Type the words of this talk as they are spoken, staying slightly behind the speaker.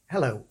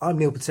Hello, I'm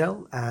Neil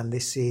Patel, and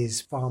this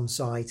is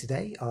PharmSci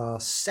Today, our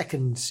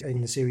second in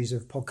the series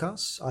of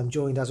podcasts. I'm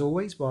joined, as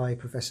always, by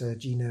Professor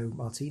Gino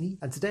Martini,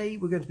 and today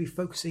we're going to be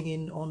focusing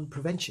in on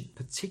prevention,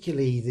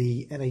 particularly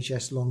the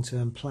NHS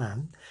long-term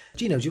plan.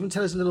 Gino, do you want to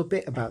tell us a little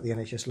bit about the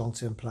NHS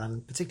long-term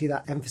plan, particularly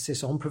that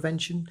emphasis on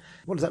prevention?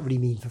 What does that really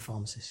mean for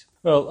pharmacists?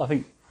 Well, I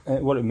think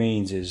what it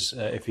means is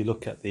if you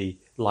look at the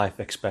life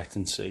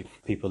expectancy,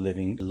 people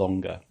living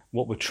longer,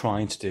 what we're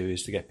trying to do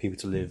is to get people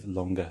to live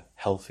longer,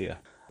 healthier.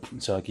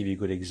 So I'll give you a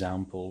good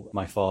example.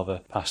 My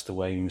father passed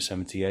away when he was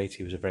 78.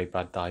 He was a very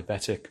bad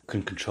diabetic,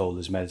 couldn't control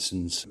his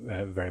medicines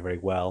very, very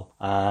well,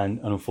 and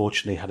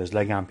unfortunately had his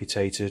leg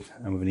amputated,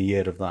 and within a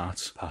year of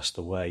that, passed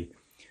away.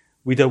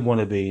 We don't want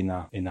to be in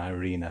that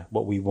arena.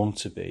 What we want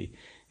to be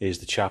is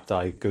the chap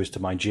that goes to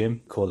my gym,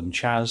 call him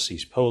Chaz.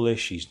 He's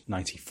Polish, he's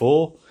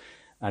 94,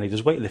 and he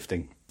does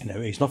weightlifting.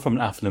 He's not from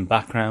an affluent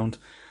background.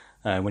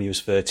 When he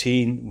was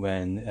 13,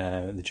 when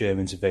the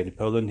Germans invaded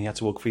Poland, he had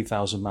to walk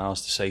 3,000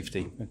 miles to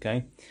safety,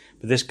 okay?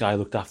 But this guy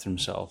looked after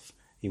himself.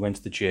 He went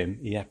to the gym,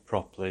 he ate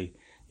properly,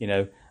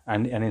 and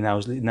now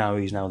he's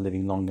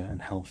living longer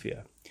and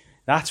healthier.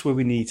 That's where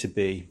we need to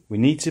be. We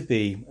need to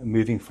be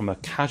moving from a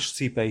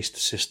casualty-based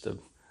system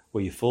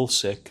where you fall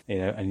sick,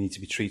 and need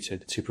to be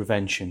treated, to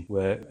prevention,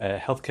 where a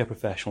healthcare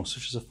professional,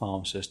 such as a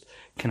pharmacist,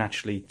 can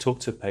actually talk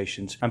to a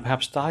patient and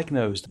perhaps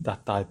diagnose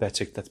that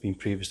diabetic that's been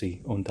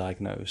previously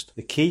undiagnosed.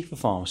 The key for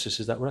pharmacists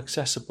is that we're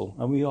accessible,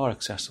 and we are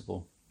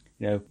accessible.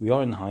 We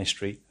are in the high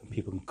street and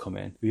people can come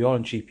in. We are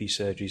in GP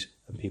surgeries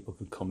and people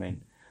can come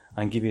in.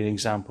 I can give you an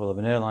example of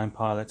an airline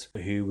pilot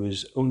who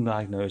was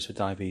undiagnosed with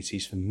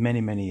diabetes for many,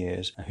 many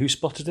years. And who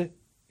spotted it?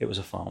 It was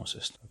a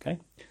pharmacist, okay?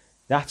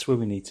 That's where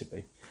we need to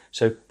be.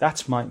 So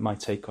that's my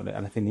take on it.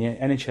 And I think the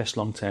NHS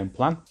long-term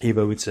plan, even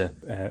though it's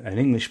an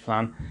English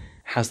plan,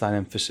 has that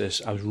emphasis.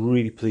 I was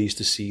really pleased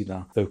to see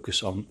that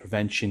focus on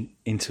prevention,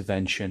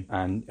 intervention,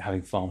 and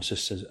having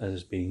pharmacists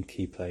as being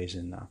key players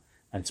in that.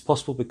 And it's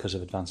possible because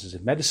of advances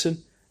in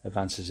medicine,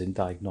 advances in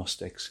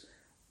diagnostics,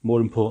 more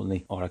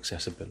importantly, our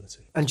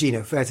accessibility. And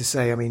Gino, fair to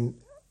say,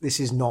 this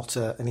is not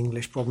an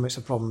English problem. It's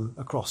a problem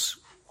across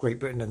Great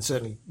Britain and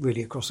certainly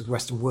really across the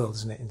Western world,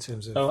 isn't it, in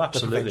terms of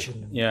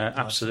absolutely. Yeah,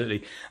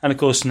 absolutely. And of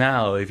course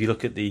now, if you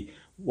look at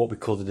what we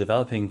call the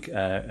developing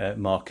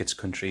markets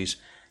countries,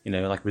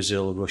 like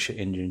Brazil, Russia,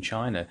 India and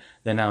China,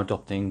 they're now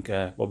adopting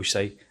what we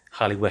say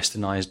highly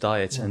westernized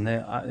diets, and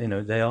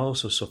they are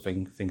also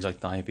suffering things like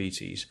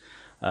diabetes,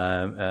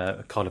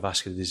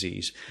 cardiovascular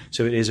disease.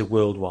 So it is a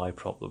worldwide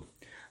problem.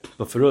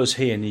 But for us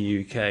here in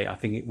the UK, I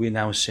think we're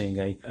now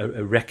seeing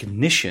a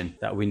recognition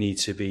that we need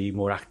to be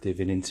more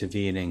active in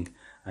intervening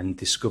and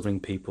discovering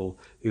people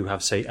who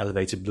have, say,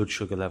 elevated blood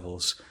sugar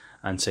levels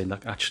and saying,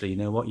 look, actually, you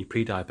know what, you're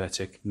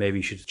pre-diabetic, maybe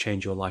you should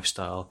change your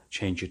lifestyle,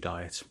 change your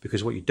diet.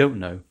 Because what you don't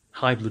know,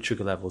 high blood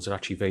sugar levels are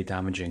actually very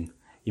damaging.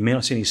 You may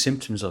not see any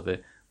symptoms of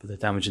it, but they're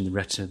damaging the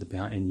retina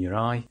in your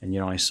eye and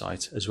your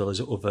eyesight, as well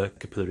as other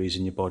capillaries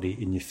in your body,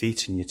 in your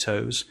feet, in your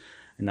toes.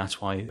 And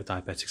that's why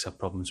diabetics have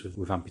problems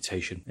with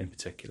amputation in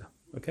particular.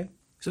 Okay?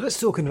 So let's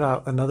talk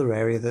about another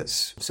area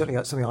that's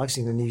certainly something I've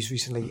seen in the news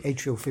recently,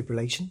 atrial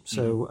fibrillation.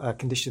 So a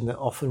condition that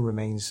often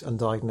remains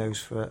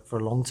undiagnosed for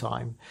a long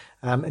time.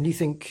 And you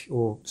think,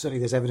 or certainly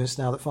there's evidence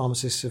now that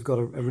pharmacists have got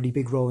a really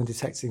big role in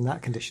detecting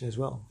that condition as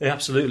well. Yeah,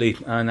 absolutely.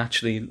 And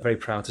actually very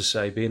proud to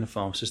say, being a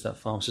pharmacist, that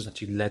pharmacists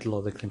actually led a lot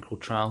of the clinical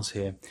trials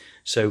here.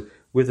 So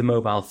with the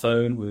mobile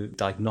phone, with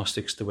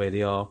diagnostics the way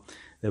they are,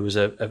 there was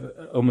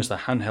almost a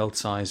handheld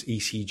size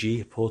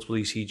ECG, a portable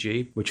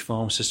ECG, which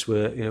pharmacists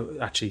were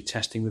actually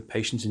testing with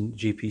patients in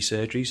GP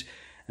surgeries.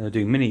 And they're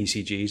doing mini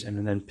ECGs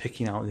and then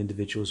picking out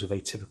individuals with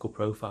atypical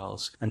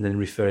profiles and then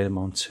referring them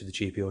on to the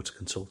GP or to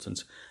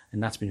consultant.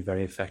 And that's been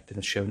very effective.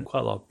 It's shown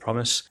quite a lot of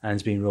promise and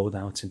it's been rolled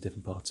out in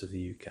different parts of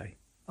the UK.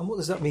 And what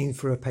does that mean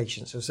for a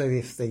patient? So say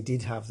if they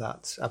did have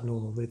that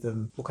abnormal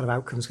rhythm, what kind of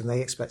outcomes can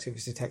they expect if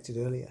it's detected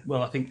earlier?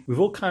 Well, I think with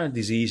all kind of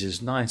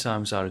diseases, 9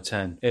 times out of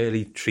 10,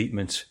 early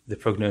treatment, the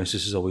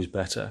prognosis is always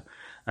better.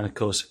 And of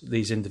course,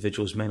 these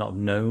individuals may not have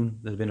known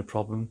there'd been a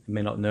problem,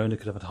 may not have known they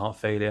could have had heart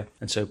failure.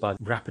 And so by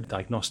rapid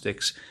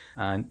diagnostics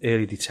and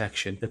early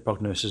detection, the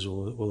prognosis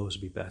will always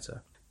be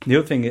better. The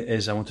other thing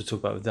is I want to talk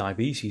about with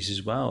diabetes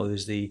as well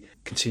is the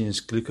continuous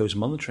glucose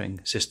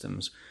monitoring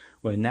systems,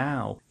 where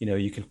now,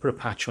 you can put a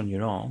patch on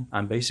your arm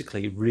and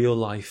basically real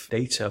life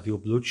data of your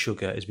blood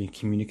sugar is being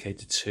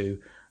communicated to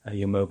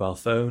your mobile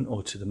phone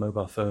or to the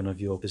mobile phone of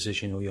your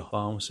physician or your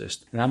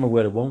pharmacist. And I'm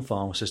aware of one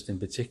pharmacist in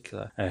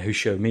particular who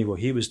showed me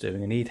what he was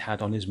doing, and he'd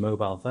had on his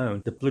mobile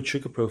phone the blood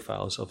sugar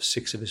profiles of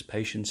 6 of his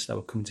patients that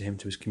were coming to him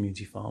to his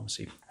community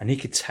pharmacy. And he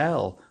could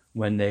tell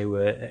when they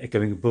were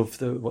going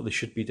above what they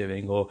should be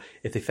doing, or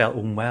if they felt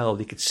unwell,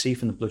 you could see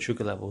from the blood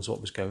sugar levels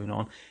what was going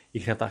on. You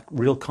could have that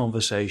real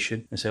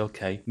conversation and say,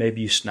 okay,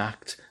 maybe you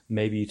snacked,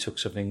 maybe you took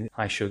something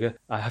high sugar.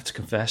 I have to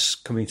confess,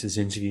 coming to this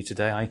interview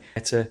today, I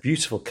ate a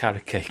beautiful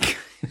carrot cake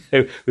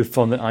with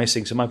fondant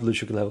icing, so my blood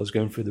sugar level was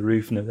going through the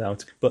roof, no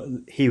doubt. But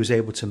he was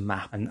able to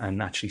map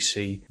and actually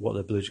see what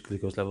the blood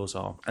glucose levels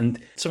are.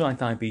 And something like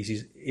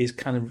diabetes is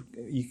kind of,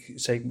 you could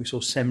say,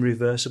 sort of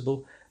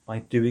semi-reversible. by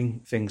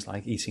doing things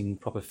like eating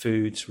proper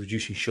foods,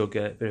 reducing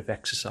sugar, a bit of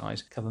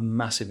exercise, can have a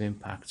massive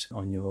impact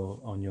on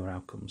your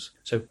outcomes.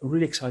 So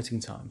really exciting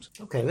times.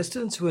 Okay, let's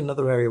turn to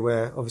another area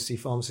where obviously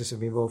pharmacists have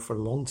been involved for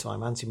a long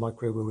time,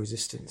 antimicrobial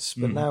resistance.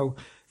 But now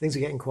things are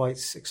getting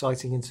quite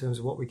exciting in terms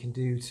of what we can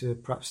do to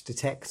perhaps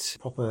detect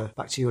proper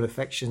bacterial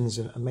infections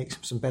and make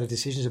some better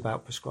decisions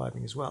about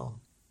prescribing as well.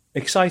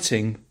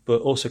 Exciting,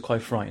 but also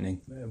quite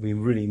frightening. We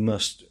really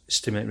must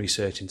stimulate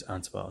research into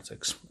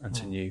antibiotics and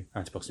to new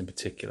antibiotics in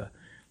particular.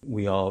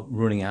 We are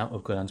running out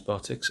of good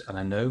antibiotics, and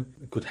I know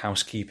good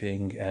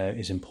housekeeping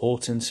is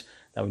important,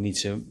 that we need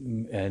to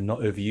not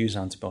overuse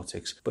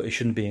antibiotics, but it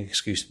shouldn't be an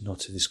excuse not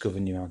to discover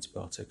new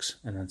antibiotics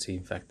and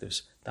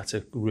anti-infectives. That's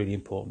a really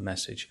important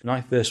message. When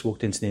I first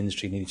walked into the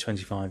industry nearly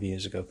 25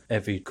 years ago,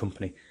 every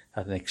company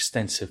had an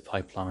extensive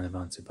pipeline of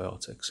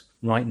antibiotics.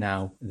 Right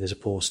now, there's a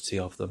paucity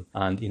of them.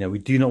 And, we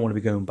do not want to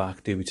be going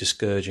back, do we, to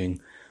scourging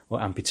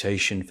or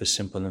amputation for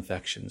simple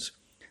infections.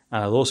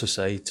 And I'll also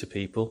say to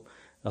people,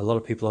 a lot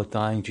of people are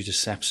dying due to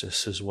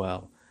sepsis as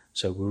well.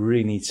 So we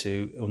really need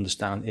to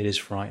understand it is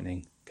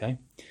frightening, okay?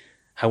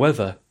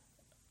 However,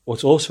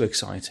 what's also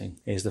exciting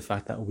is the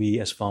fact that we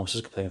as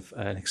pharmacists can play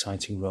an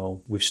exciting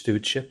role with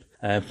stewardship,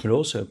 but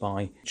also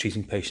by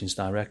treating patients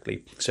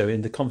directly. So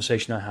in the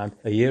conversation I had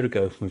a year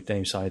ago with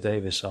Dame Sarah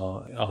Davis,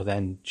 our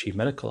then Chief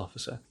Medical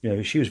Officer,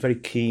 she was very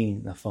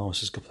keen that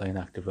pharmacists could play an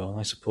active role, and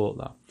I support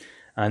that.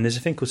 And there's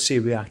a thing called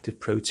C-reactive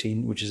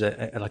protein, which is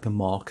like a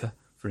marker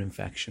for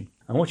infection.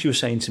 And what you were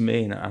saying to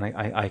me, and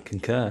I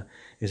concur,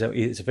 is that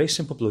it's a very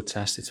simple blood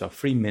test. It's about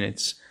 3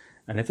 minutes.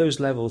 And if those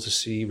levels of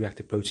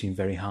C-reactive protein are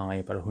very high,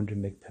 about 100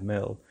 mg per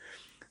mil,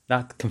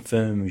 that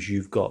confirms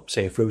you've got,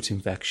 say, a throat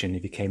infection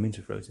if you came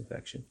into a throat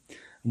infection.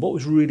 And what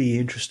was really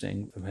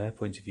interesting from her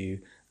point of view,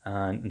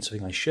 and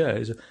something I share,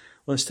 is,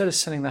 well, instead of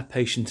sending that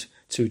patient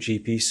to a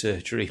GP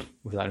surgery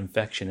with that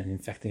infection and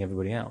infecting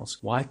everybody else,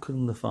 why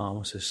couldn't the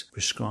pharmacist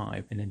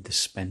prescribe and then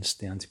dispense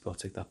the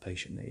antibiotic that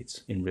patient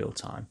needs in real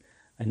time?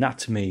 And that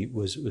to me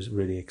was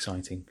really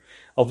exciting.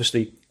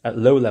 Obviously, at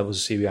low levels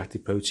of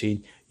C-reactive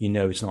protein,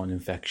 it's not an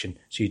infection,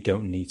 so you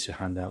don't need to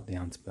hand out the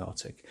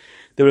antibiotic.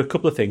 There were a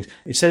couple of things.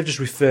 Instead of just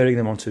referring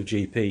them onto a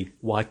GP,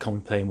 why can't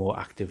we play a more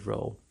active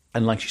role?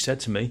 And like she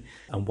said to me,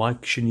 and why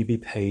shouldn't you be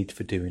paid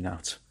for doing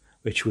that?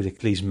 Which would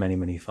please many,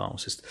 many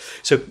pharmacists.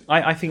 So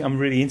I think I'm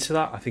really into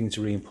that. I think it's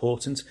really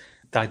important.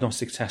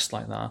 Diagnostic tests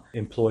like that,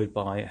 employed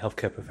by a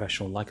healthcare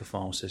professional like a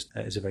pharmacist,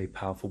 is a very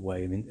powerful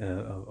way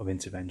of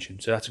intervention.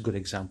 So that's a good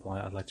example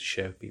I'd like to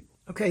share with people.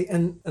 Okay,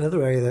 and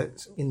another area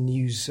that's in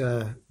news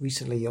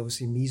recently,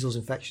 obviously measles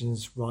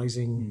infections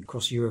rising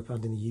across Europe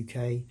and in the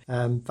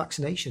UK.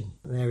 Vaccination,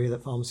 an area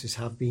that pharmacists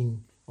have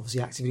been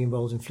obviously actively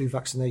involved in flu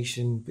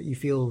vaccination, but you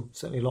feel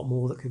certainly a lot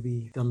more that could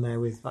be done there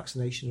with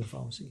vaccination in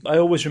pharmacy. I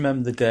always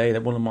remember the day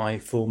that one of my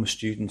former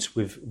students,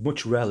 with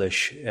much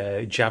relish,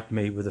 jabbed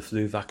me with a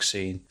flu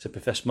vaccine. So,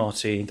 Professor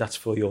Martini, that's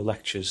for your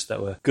lectures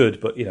that were good,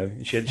 but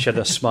she had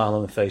a smile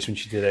on her face when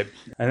she did it,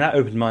 and that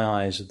opened my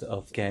eyes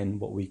of again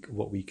what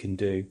we can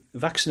do.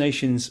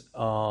 Vaccinations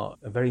are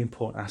a very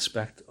important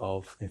aspect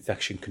of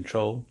infection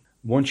control.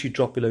 Once you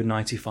drop below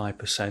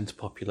 95%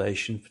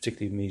 population,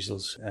 particularly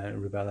measles,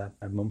 rubella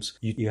and mumps,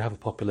 you have a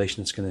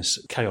population that's going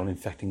to carry on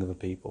infecting other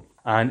people.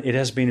 And it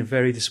has been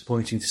very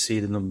disappointing to see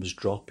the numbers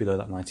drop below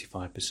that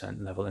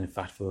 95% level. And in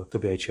fact, for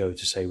WHO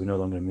to say we're no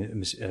longer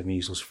a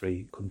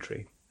measles-free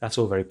country. That's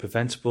all very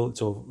preventable.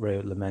 It's all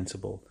very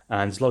lamentable.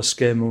 And there's a lot of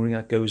scaremongering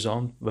that goes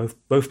on.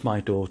 Both my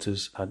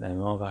daughters had an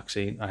MMR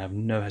vaccine. I have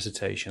no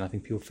hesitation. I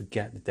think people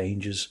forget the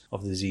dangers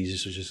of the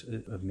diseases such as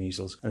of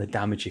measles and the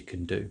damage it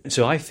can do.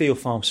 So I feel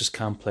pharmacists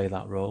can play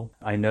that role.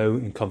 I know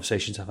in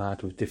conversations I've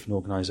had with different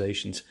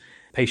organisations,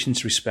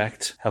 patients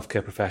respect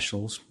healthcare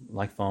professionals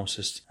like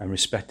pharmacists and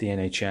respect the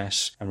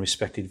NHS and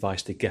respect the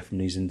advice they get from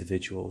these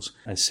individuals.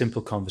 A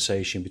simple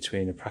conversation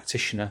between a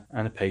practitioner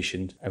and a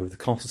patient with the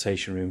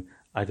consultation room,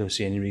 I don't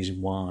see any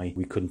reason why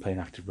we couldn't play an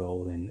active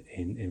role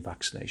in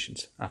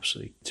vaccinations.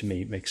 Absolutely. To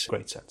me, it makes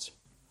great sense.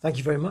 Thank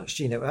you very much,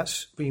 Gino.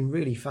 That's been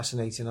really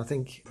fascinating. I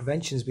think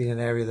prevention has been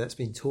an area that's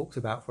been talked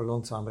about for a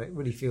long time, but it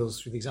really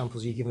feels through the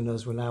examples you've given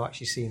us, we're now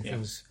actually seeing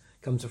things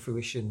come to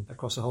fruition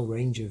across a whole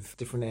range of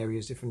different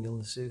areas, different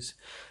illnesses.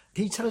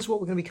 Can you tell us what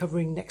we're going to be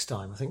covering next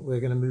time? I think we're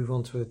going to move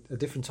on to a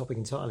different topic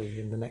entirely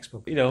in the next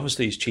book.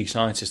 Obviously as chief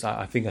scientist,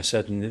 I think I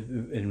said in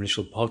the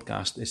initial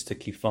podcast, is to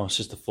keep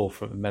pharmacists at the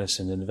forefront of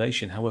medicine and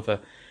innovation.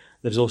 However,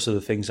 there's also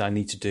the things I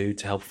need to do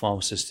to help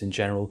pharmacists in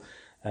general,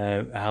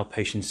 how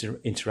patients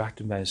interact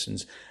with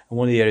medicines. And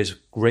one of the areas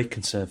of great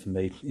concern for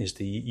me is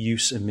the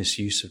use and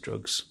misuse of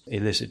drugs,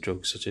 illicit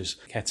drugs such as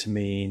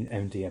ketamine,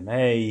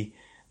 MDMA,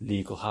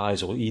 legal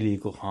highs or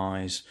illegal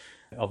highs.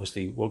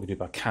 Obviously, what we do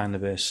about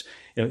cannabis.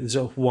 There's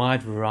a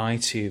wide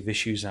variety of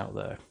issues out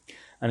there.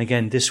 And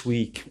again, this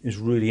week is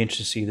really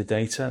interesting to see the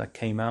data that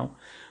came out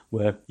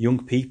where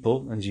young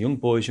people, and young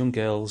boys, young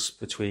girls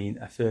between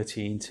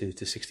 13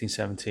 to 16,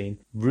 17,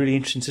 really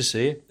interesting to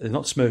see it. They're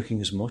not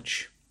smoking as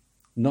much,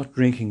 not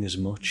drinking as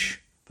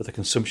much, but the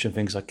consumption of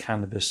things like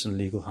cannabis and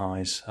legal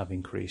highs have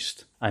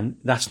increased. And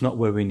that's not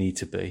where we need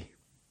to be.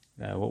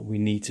 What we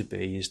need to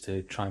be is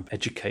to try and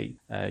educate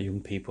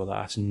young people that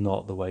that's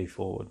not the way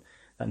forward.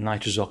 That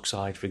nitrous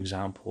oxide, for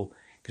example,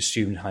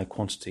 consumed in high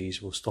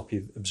quantities will stop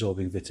you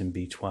absorbing vitamin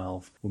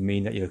B12, will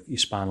mean that your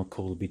spinal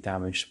cord will be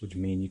damaged, which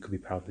mean you could be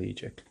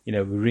paraplegic. We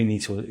really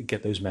need to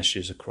get those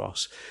messages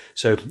across.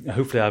 So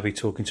hopefully I'll be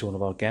talking to one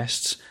of our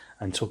guests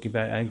and talking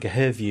about and get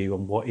her view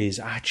on what is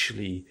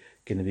actually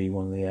going to be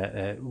one of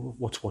the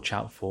what to watch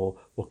out for,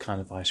 what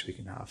kind of advice we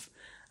can have.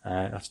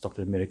 That's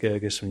Dr. Mira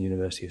Gerges from the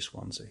University of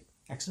Swansea.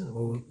 Excellent.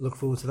 Well, we'll look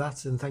forward to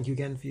that, and thank you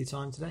again for your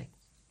time today.